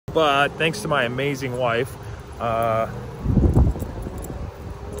But thanks to my amazing wife, I've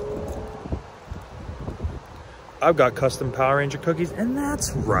got custom Power Ranger cookies, and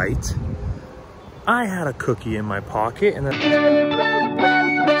that's right. I had a cookie in my pocket, and then...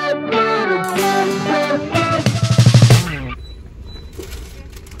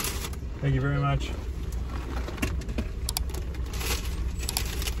 Thank you very much.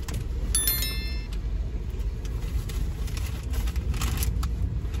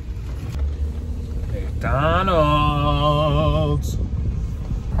 McDonald's.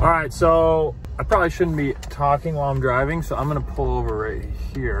 All right, so I probably shouldn't be talking while I'm driving, so I'm gonna pull over right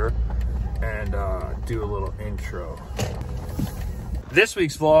here and do a little intro. This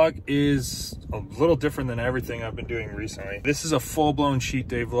week's vlog is a little different than everything I've been doing recently. This is a full-blown cheat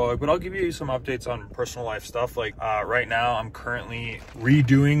day vlog, but I'll give you some updates on personal life stuff. Like right now, I'm currently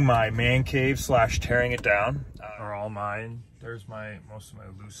redoing my man cave / tearing it down. Are all mine. There's most of my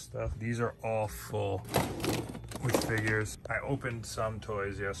loose stuff. These are all full with figures. I opened some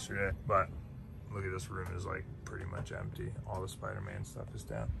toys yesterday, but look at this room is like pretty much empty. All the Spider-Man stuff is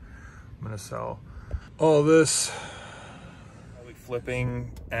down. I'm gonna sell all this.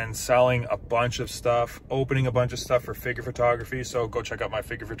 Flipping and selling a bunch of stuff, opening a bunch of stuff for figure photography. So go check out my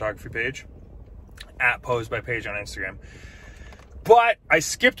figure photography page at Pose by Page on Instagram. But I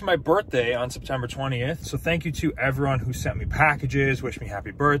skipped my birthday on September 20th. So thank you to everyone who sent me packages, wished me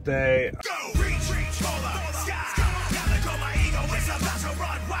happy birthday. Go, reach, hold up,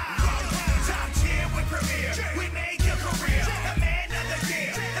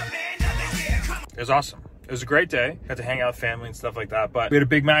 it was awesome. It was a great day. Got to hang out with family and stuff like that. But we had a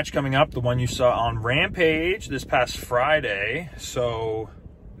big match coming up, the one you saw on Rampage this past Friday. So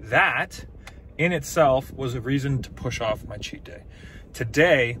that in itself was a reason to push off my cheat day.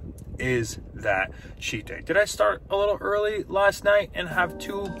 Today is that cheat day. Did I start a little early last night and have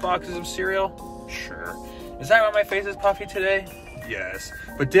 2 boxes of cereal? Sure. Is that why my face is puffy today? Yes.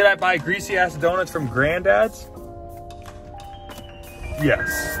 But did I buy greasy ass donuts from Granddad's?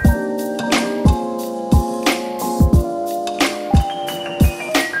 Yes.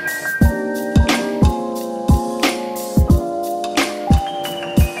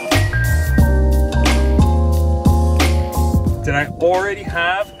 Did I already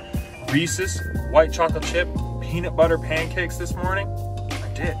have Reese's white chocolate chip peanut butter pancakes this morning? I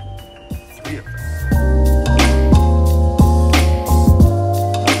did. 3 of them.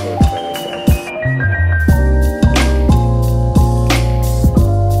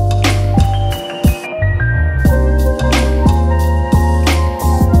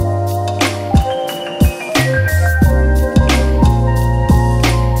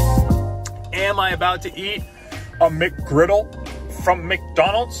 Am I about to eat a McGriddle from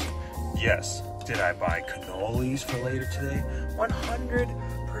McDonald's? Yes. Did I buy cannolis for later today?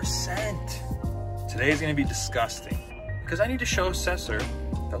 100%. Today is going to be disgusting because I need to show Cezar,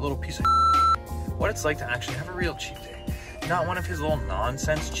 that little piece of what it's like to actually have a real cheat day. Not one of his little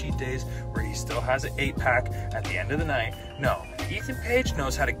nonsense cheat days where he still has an 8-pack at the end of the night. No, Ethan Page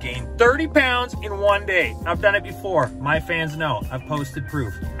knows how to gain 30 pounds in 1 day. I've done it before. My fans know. I've posted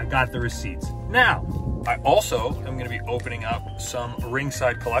proof. I got the receipts. Now, I also am going to be opening up some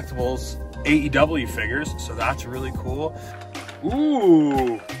Ringside Collectibles AEW figures, so that's really cool.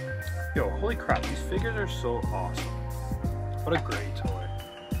 Ooh! Yo, holy crap, these figures are so awesome. What a great toy.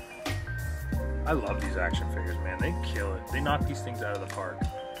 I love these action figures, man. They kill it. They knock these things out of the park.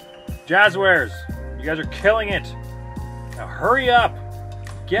 Jazzwares, you guys are killing it. Now hurry up.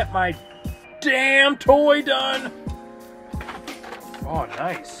 Get my damn toy done. Oh,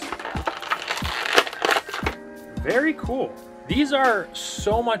 nice. Very cool. These are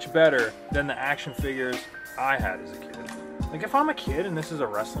so much better than the action figures I had as a kid. Like if I'm a kid and this is a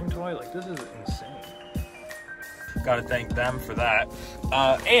wrestling toy, like this is insane. Gotta thank them for that.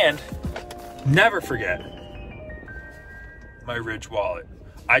 And never forget my Ridge wallet.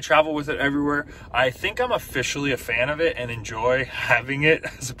 I travel with it everywhere. I think I'm officially a fan of it and enjoy having it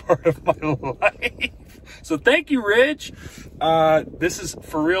as a part of my life. So thank you, Ridge. This is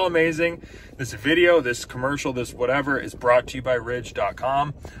for real amazing. This video, this commercial, this whatever is brought to you by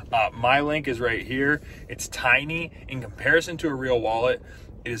ridge.com. My link is right here. It's tiny in comparison to a real wallet.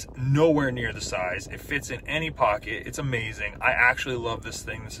 It is nowhere near the size. It fits in any pocket. It's amazing. I actually love this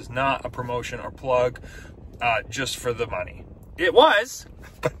thing. This is not a promotion or plug just for the money. It was,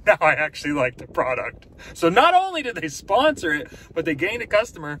 but now I actually like the product. So not only did they sponsor it, but they gained a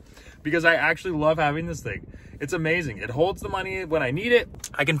customer because I actually love having this thing. It's amazing. It holds the money when I need it.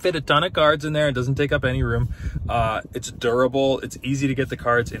 I can fit a ton of cards in there. It doesn't take up any room. It's durable. It's easy to get the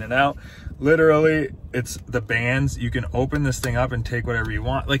cards in and out. Literally, it's the bands. You can open this thing up and take whatever you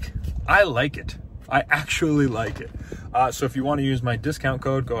want. Like, I like it. I actually like it. So if you want to use my discount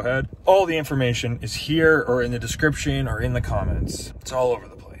code, go ahead. All the information is here or in the description or in the comments. It's all over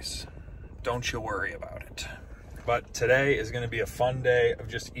the place. Don't you worry about it. But today is going to be a fun day of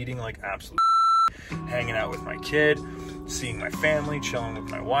just eating like absolute hanging out with my kid, seeing my family, chilling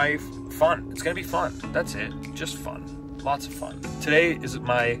with my wife. Fun. It's going to be fun. That's it. Just fun. Lots of fun. Today is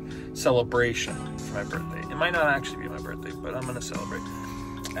my celebration for my birthday. It might not actually be my birthday, but I'm going to celebrate.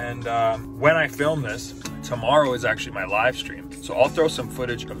 And when I film this, tomorrow is actually my live stream. So I'll throw some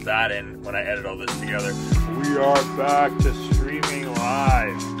footage of that in when I edit all this together. We are back to streaming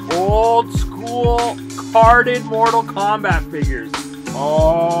live. Old school carded Mortal Kombat figures.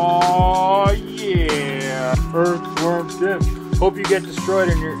 Oh yeah. Earthworm dip. Hope you get destroyed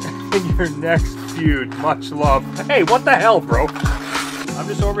in your next feud. Much love. Hey, what the hell, bro? I'm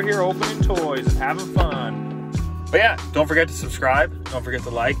just over here opening toys and having fun. But yeah, don't forget to subscribe, don't forget to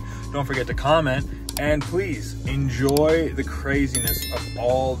like, don't forget to comment, and please enjoy the craziness of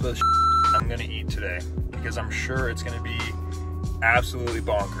all the I'm gonna eat today, because I'm sure it's gonna be absolutely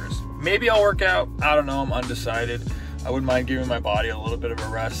bonkers. Maybe I'll work out, I don't know, I'm undecided. I wouldn't mind giving my body a little bit of a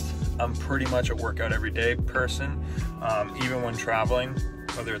rest. I'm pretty much a workout every day person, even when traveling,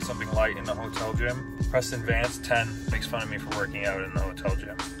 whether it's something light in the hotel gym. Preston Vance, 10, makes fun of me for working out in the hotel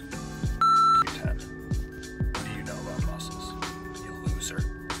gym.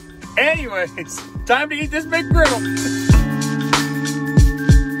 Anyways, time to eat this McGriddle.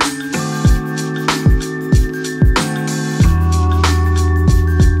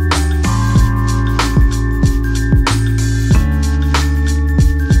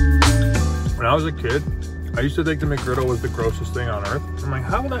 When I was a kid, I used to think the McGriddle was the grossest thing on earth. I'm like,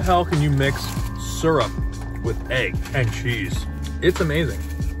 how the hell can you mix syrup with egg and cheese? It's amazing.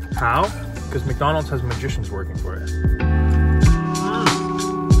 How? Because McDonald's has magicians working for it.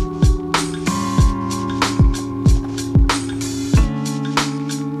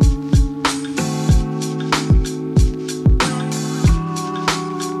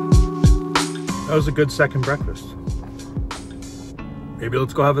 That was a good second breakfast. Maybe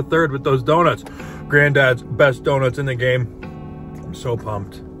let's go have a third with those donuts. Granddad's best donuts in the game. I'm so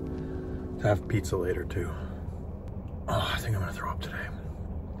pumped to have pizza later too. Oh, I think I'm gonna throw up today.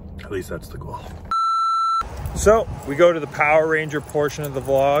 At least that's the goal. So we go to the Power Ranger portion of the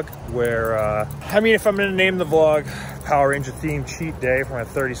vlog where, I mean, if I'm gonna name the vlog Power Ranger themed cheat day for my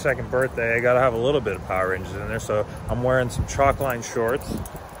 32nd birthday, I gotta have a little bit of Power Rangers in there. So I'm wearing some chalk line shorts.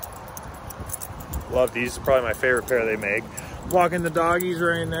 Love these, probably my favorite pair they make. Walking the doggies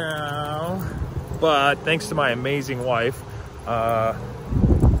right now. But thanks to my amazing wife, I've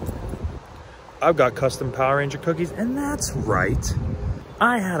got custom Power Ranger cookies, and that's right.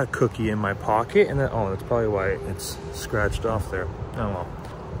 I had a cookie in my pocket, and then, oh, that's probably why it's scratched off there. Oh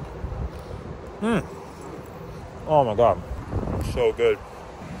well. Oh my God, so good.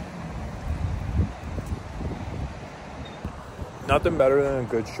 Nothing better than a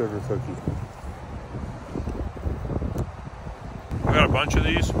good sugar cookie. I got a bunch of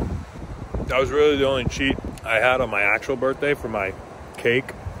these. That was really the only cheat I had on my actual birthday for my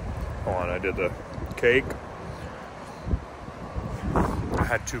cake. Hold on, I did the cake. I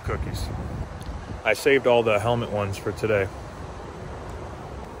had 2 cookies. I saved all the helmet ones for today.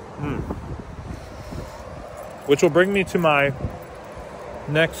 Which will bring me to my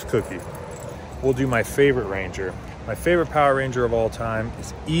next cookie. We'll do my favorite Ranger. My favorite Power Ranger of all time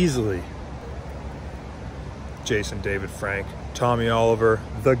is easily Jason David Frank. Tommy Oliver,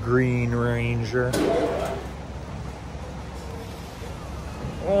 the Green Ranger.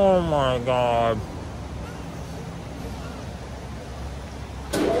 Oh my God.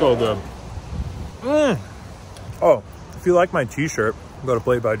 So good. Oh, if you like my t-shirt, go to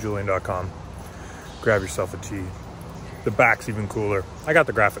playbyjulian.com. Grab yourself a tee. The back's even cooler. I got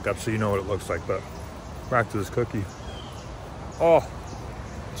the graphic up so you know what it looks like, but back to this cookie. Oh,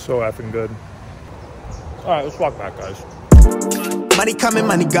 so effing good. All right, let's walk back, guys. Money coming,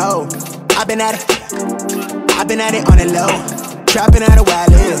 money go. I've been at it on the low. Trapping out a while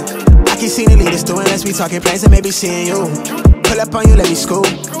live. I can see the leaders doing us. We talking plans and maybe seeing you. Pull up on you, let me scoop.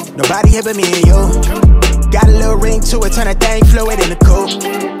 Nobody here but me and you. Got a little ring to it, turn that thing fluid in the coupe.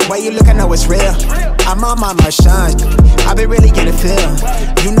 Way you look, I know it's real. I'm on my shine. I've been really getting feel.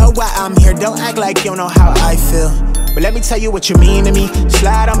 You know why I'm here, don't act like you don't know how I feel. But let me tell you what you mean to me.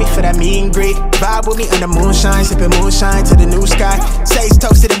 Slide on me for that meet and greet. Vibe with me under moonshine, sipping moonshine to the new sky. Sage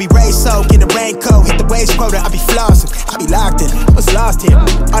toasted and be raised soak in the raincoat. Hit the waves quota, I be flossing, I be locked in. I was lost here.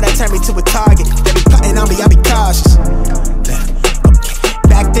 All that turned me to a target. They be plotting on me, I be cautious.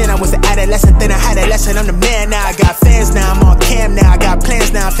 Back then I was an adolescent, then I had a lesson. I'm the man now, I got fans now, I'm on cam now, I got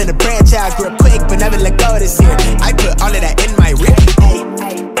plans now, I'm finna branch out. Grew up quick, but never let go this year. I put all of that in my rip.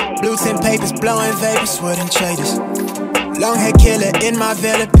 Blue tint papers, blowing vapors, wouldn't trade us. Long hair killer in my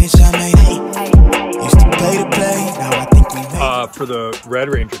villa, bitch, I made it. Used to play the play, now I think we made it. For the Red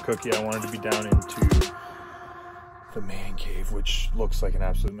Ranger cookie, I wanted to be down into the man cave, which looks like an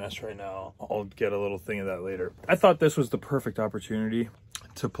absolute mess right now. I'll get a little thing of that later. I thought this was the perfect opportunity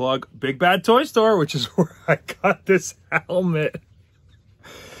to plug Big Bad Toy Store, which is where I got this helmet.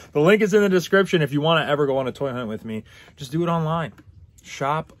 The link is in the description if you want to ever go on a toy hunt with me. Just do it online.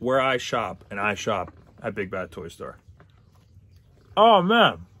 Shop where I shop, and I shop at Big Bad Toy Store. Oh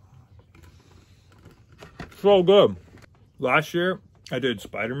man, so good. Last year I did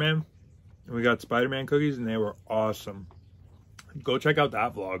Spider-Man, and we got Spider-Man cookies, and they were awesome. Go check out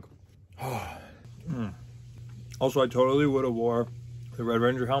that vlog. Also, I totally would have wore the Red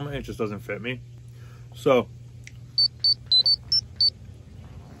Ranger helmet. It just doesn't fit me. So,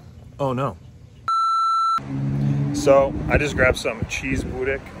 oh no. So I just grabbed some cheese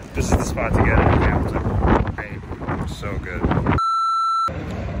boutique. This is the spot to get it in Hamilton. Babe, so good.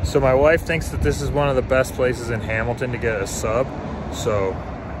 So my wife thinks that this is one of the best places in Hamilton to get a sub. So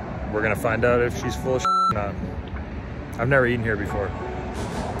we're gonna find out if she's full of shit or not. I've never eaten here before.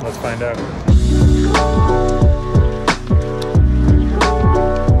 Let's find out.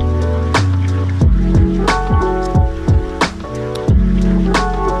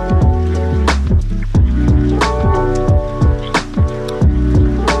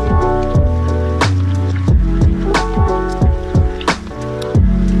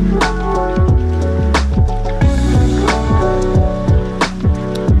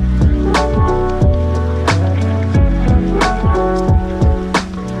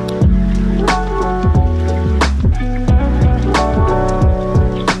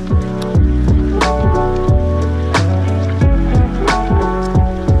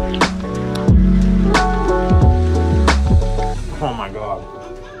 Oh my God.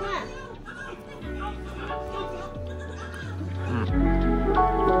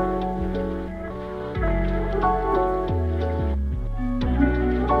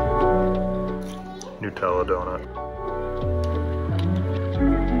 Nutella donut.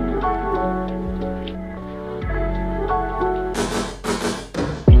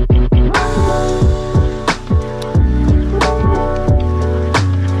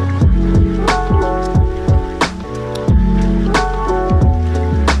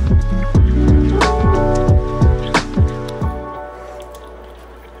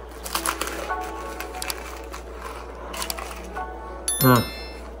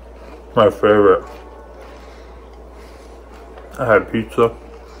 My favorite. I had pizza,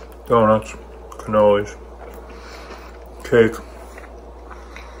 donuts, cannolis, cake.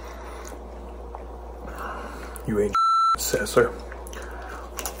 You ain't Cezar.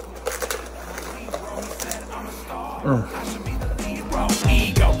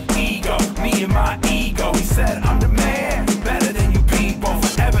 Ego, me and my ego. He said I'm the man, better than you people.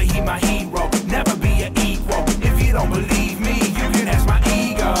 Forever he my hero, never be an equal. If you don't believe me, you can ask my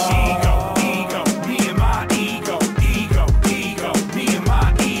ego. Ego, me and my ego. Ego, me and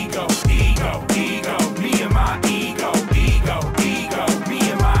my ego. Ego, me and my ego. Ego, me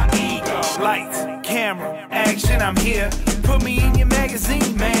and my ego. Lights, camera, action, I'm here. Put me in your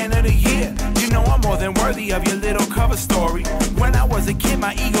magazine, man of the year. You know I'm more than worthy of your little cover story. When I was a kid,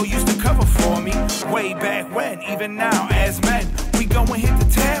 my ego used to cover for me. Way back when, even now as men, we go and hit the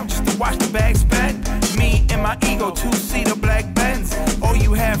town just to watch the bag spend. Me and my ego, two-seater black Benz. Oh,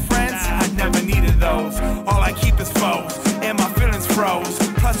 you have friends? I never needed those.